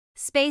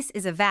Space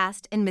is a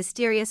vast and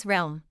mysterious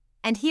realm,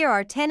 and here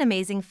are 10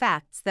 amazing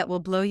facts that will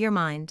blow your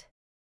mind.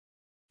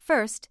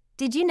 First,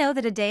 did you know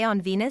that a day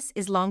on Venus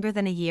is longer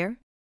than a year?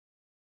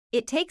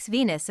 It takes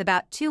Venus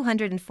about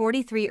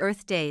 243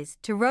 Earth days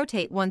to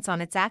rotate once on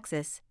its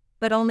axis,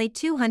 but only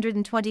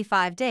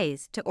 225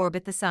 days to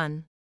orbit the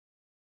Sun.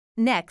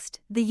 Next,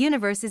 the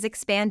universe is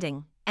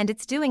expanding, and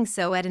it's doing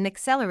so at an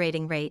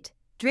accelerating rate,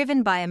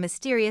 driven by a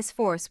mysterious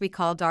force we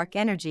call dark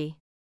energy.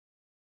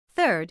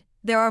 Third,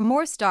 there are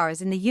more stars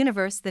in the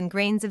universe than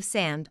grains of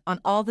sand on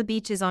all the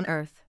beaches on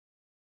Earth.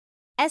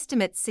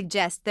 Estimates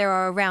suggest there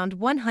are around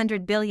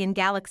 100 billion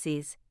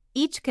galaxies,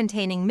 each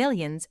containing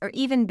millions or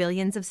even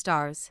billions of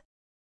stars.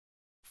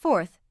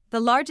 Fourth,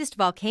 the largest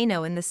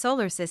volcano in the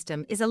solar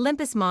system is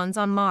Olympus Mons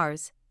on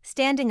Mars,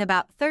 standing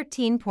about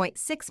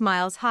 13.6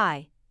 miles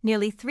high,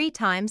 nearly 3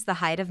 times the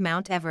height of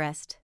Mount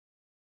Everest.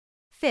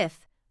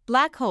 Fifth,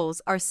 black holes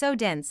are so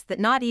dense that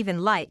not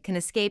even light can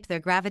escape their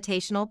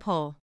gravitational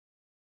pull.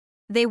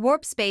 They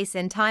warp space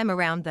and time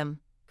around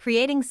them,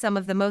 creating some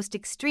of the most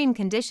extreme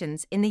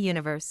conditions in the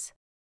universe.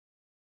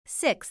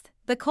 Sixth,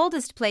 the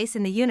coldest place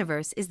in the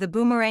universe is the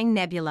Boomerang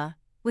Nebula,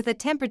 with a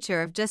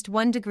temperature of just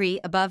 1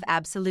 degree above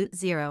absolute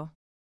zero.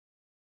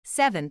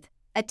 Seventh,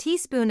 a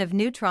teaspoon of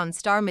neutron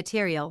star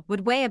material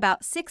would weigh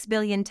about 6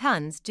 billion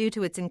tons due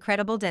to its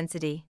incredible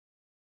density.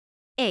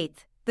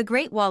 Eighth, the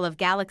Great Wall of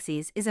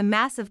Galaxies is a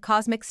massive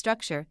cosmic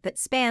structure that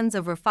spans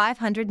over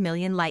 500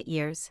 million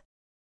light-years.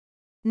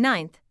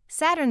 Ninth,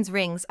 Saturn's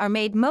rings are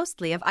made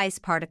mostly of ice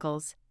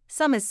particles,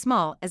 some as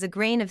small as a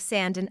grain of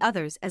sand and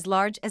others as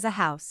large as a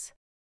house.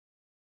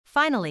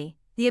 Finally,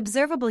 the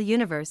observable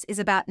universe is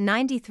about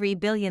 93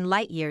 billion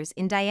light-years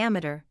in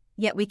diameter,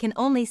 yet we can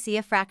only see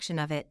a fraction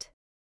of it.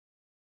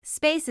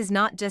 Space is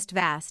not just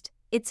vast,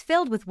 it's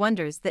filled with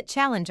wonders that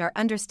challenge our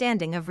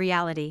understanding of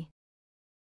reality.